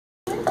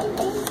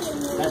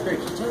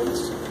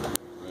chocolates.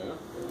 Yeah.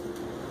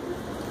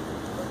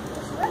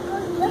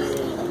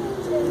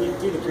 You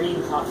do the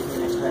green coffee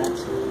in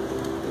extracts.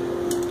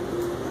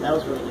 That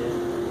was really good.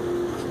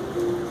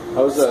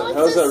 How's that?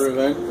 How's that,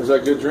 Ruben? Is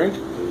that a good drink?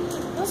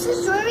 This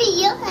is very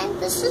yucky.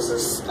 This is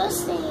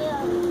disgusting.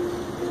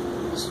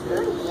 It's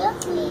very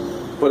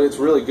yucky. But it's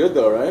really good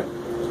though, right?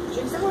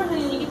 Drink some more,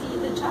 honey, and you get to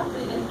eat the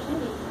chocolate and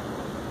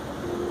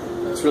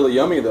candy. It's really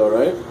yummy though,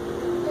 right?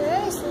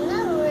 It's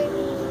not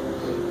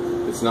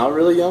really. It's not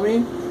really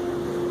yummy?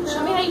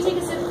 Show me how you take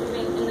a sip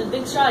in the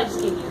big straw I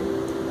just gave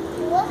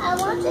you. Well, I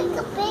want to take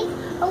a big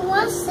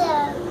one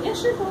sip. Yeah,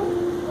 sure, cool.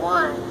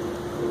 One.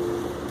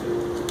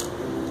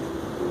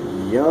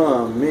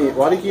 Yummy.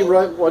 Why do you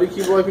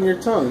keep wiping your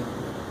tongue?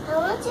 I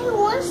want to take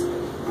one sip.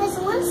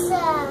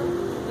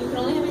 You can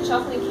only have your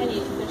chocolate and candy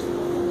if you finish the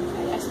whole thing,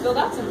 okay? I spilled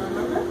out some,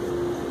 remember?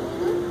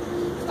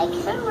 I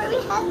can't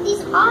really have these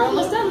You're eyes.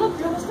 almost done, look,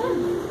 you're almost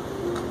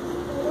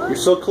done. You're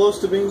so close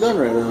to being done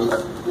right now.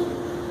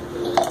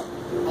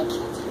 I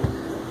can't.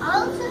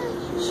 Also,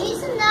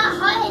 she's not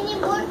hot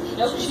anymore.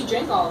 Nope, she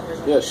drank all of hers.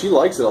 Yeah, she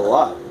likes it a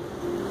lot.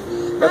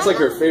 That's like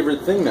her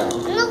favorite thing now. I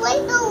don't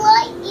like the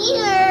light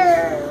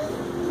either.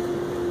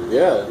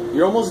 Yeah,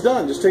 you're almost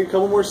done. Just take a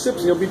couple more sips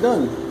and you'll be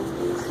done.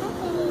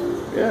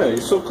 Yeah,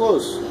 you're so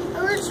close.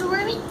 There's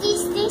really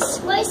these things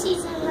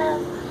spices in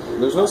them.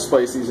 There's no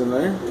spices in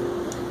there.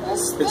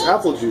 It's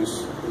apple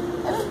juice.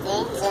 There's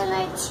things in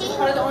there too.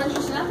 Part of the orange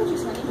juice and apple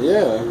juice, honey.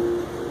 Yeah.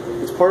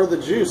 It's part of the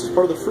juice. It's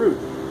part of the fruit.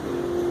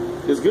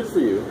 It's good for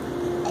you.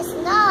 It's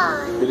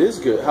not. It is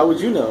good. How would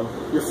you know?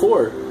 You're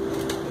 4.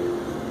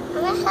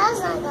 My house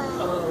not good.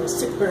 Oh,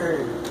 sick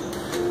burn.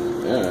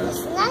 Yeah.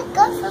 It's not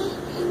good for me.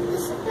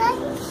 It's not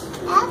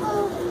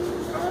apple.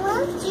 I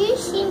love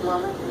juicy,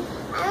 mommy.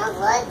 I don't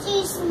love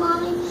juicy,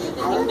 mommy. Then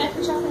give me back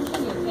your chocolate and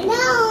candy, okay?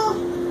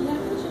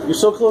 No. You're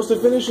so close to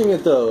finishing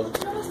it though.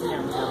 You're almost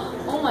done.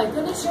 Oh my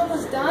goodness, you're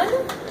almost done?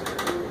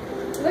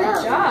 Good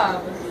No.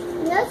 job.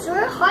 That's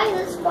real high.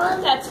 That's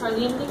fun. That's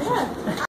hardly anything left.